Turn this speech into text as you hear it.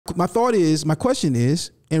my question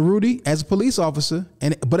is, and Rudy, as a police officer,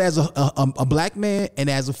 but as a black man and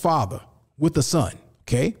as a father with a son,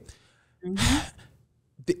 okay,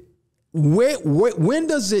 when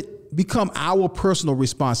does it become our personal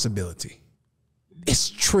responsibility? It's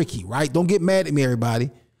tricky, right? Don't get mad at me,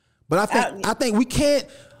 everybody. But I think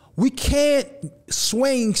we can't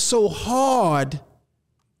swing so hard,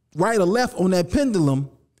 right or left on that pendulum.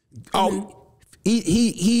 Oh,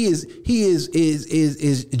 he is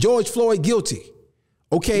George Floyd guilty?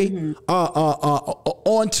 Okay,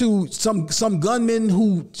 on to some gunman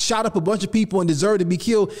who shot up a bunch of people and deserved to be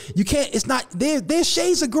killed. You can't. It's not there. There's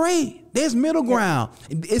shades of gray. There's middle ground.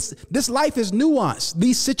 This life is nuanced.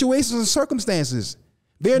 These situations and circumstances,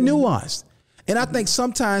 they're nuanced. And I think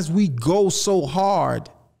sometimes we go so hard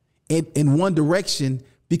in one direction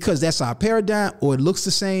because that's our paradigm or it looks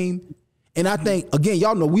the same. And I think, again,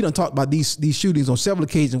 y'all know we done talked about these shootings on several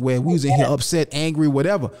occasions where we was in here upset, angry,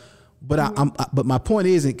 whatever. But but my point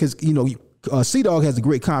is, because C-Dog has a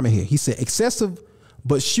great comment here. He said, excessive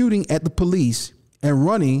but shooting at the police and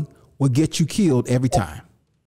running will get you killed every time.